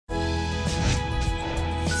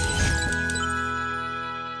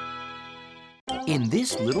In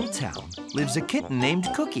this little town lives a kitten named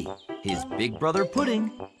Cookie, his big brother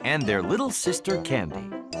Pudding, and their little sister Candy.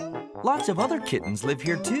 Lots of other kittens live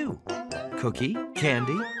here too. Cookie,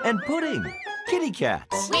 Candy, and Pudding. Kitty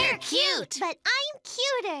cats. We're cute. But I'm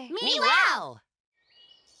cuter. Meow.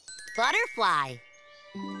 Butterfly.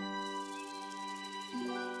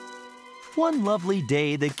 One lovely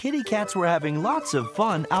day, the kitty cats were having lots of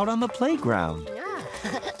fun out on the playground.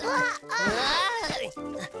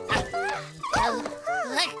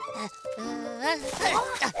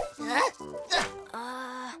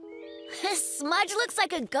 Smudge looks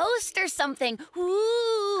like a ghost or something.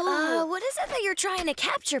 Ooh. What is it that you're trying to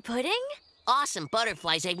capture, Pudding? Awesome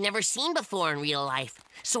butterflies I've never seen before in real life,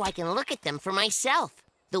 so I can look at them for myself.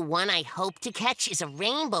 The one I hope to catch is a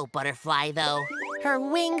rainbow butterfly, though. Her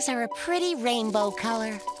wings are a pretty rainbow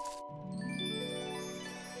color.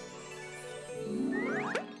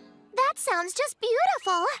 That sounds just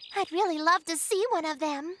beautiful. I'd really love to see one of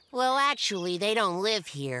them. Well, actually, they don't live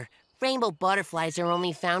here. Rainbow butterflies are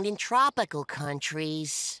only found in tropical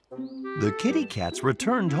countries. The kitty cats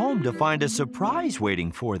returned home to find a surprise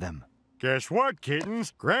waiting for them. Guess what,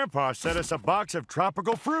 kittens? Grandpa sent us a box of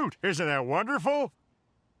tropical fruit. Isn't that wonderful?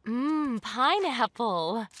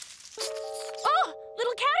 Pineapple. Oh,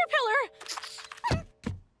 little caterpillar!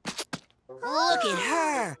 Look at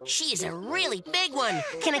her. She's a really big one.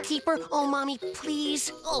 Can I keep her? Oh, Mommy,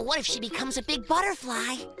 please. Oh, what if she becomes a big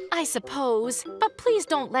butterfly? I suppose, but please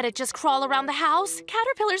don't let it just crawl around the house.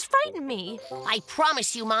 Caterpillars frighten me. I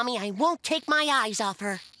promise you, Mommy, I won't take my eyes off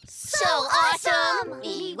her. So awesome!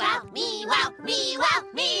 Me-wow, me-wow, me-wow,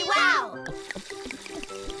 me-wow!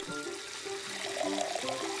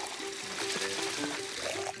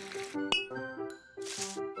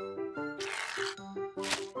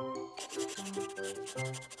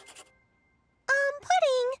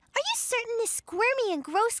 Pudding, are you certain this squirmy and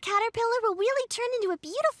gross caterpillar will really turn into a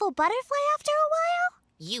beautiful butterfly after a while?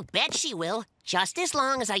 You bet she will, just as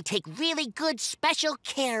long as I take really good special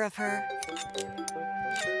care of her.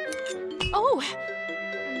 Oh!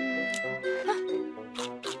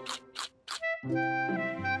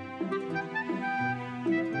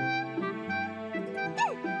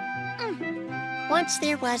 Once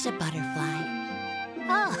there was a butterfly.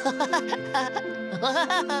 Oh.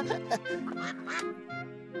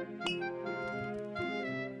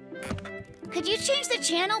 Could you change the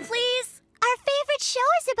channel, please? Our favorite show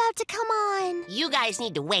is about to come on. You guys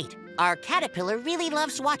need to wait. Our caterpillar really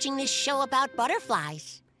loves watching this show about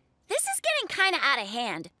butterflies. This is getting kind of out of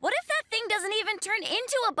hand. What if that thing doesn't even turn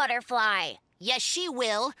into a butterfly? Yes, she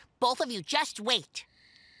will. Both of you just wait.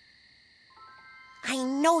 I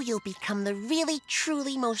know you'll become the really,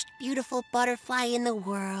 truly most beautiful butterfly in the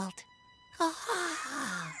world.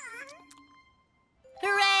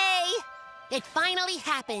 Hooray! It finally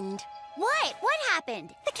happened. What? What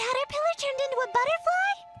happened? The caterpillar turned into a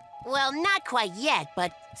butterfly? Well, not quite yet,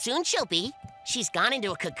 but soon she'll be. She's gone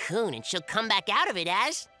into a cocoon, and she'll come back out of it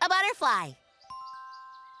as a butterfly.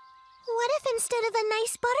 What if instead of a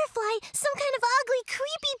nice butterfly, some kind of ugly,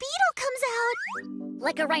 creepy beetle comes out?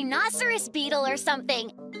 Like a rhinoceros beetle or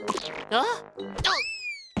something. Oh.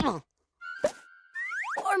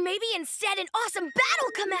 Or maybe instead an awesome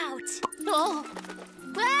battle come out. Oh.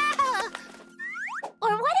 Ah.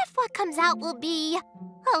 Or what if what comes out will be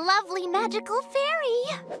a lovely magical fairy?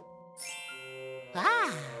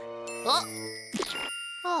 Ah. Oh.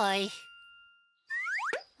 Oi.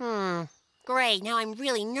 Great, now I'm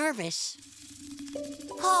really nervous.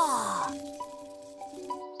 Oh.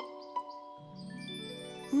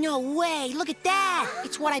 No way, look at that!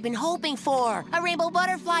 It's what I've been hoping for. A rainbow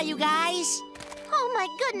butterfly, you guys. Oh my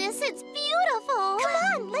goodness, it's beautiful! Come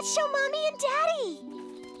on, let's show Mommy and Daddy.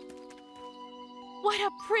 What a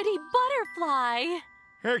pretty butterfly!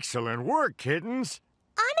 Excellent work, kittens.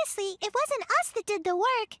 Honestly, it wasn't us that did the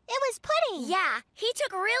work. It was Pudding. Yeah, he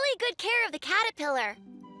took really good care of the caterpillar.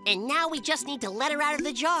 And now we just need to let her out of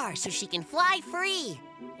the jar so she can fly free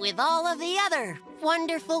with all of the other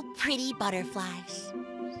wonderful, pretty butterflies.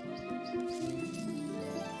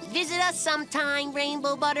 Visit us sometime,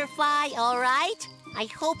 rainbow butterfly, all right? I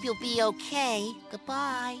hope you'll be okay.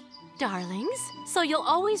 Goodbye. Darlings, so you'll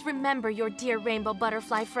always remember your dear rainbow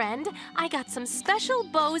butterfly friend. I got some special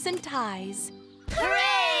bows and ties.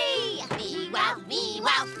 Hooray! Me-wow,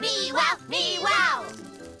 me-wow, me-wow, me-wow!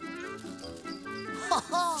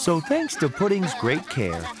 So thanks to Pudding's great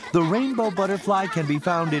care, the rainbow butterfly can be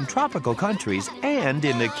found in tropical countries and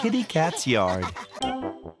in the kitty cat's yard.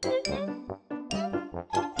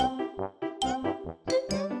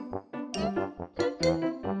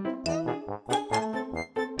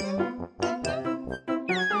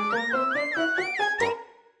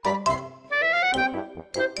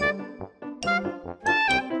 Bye.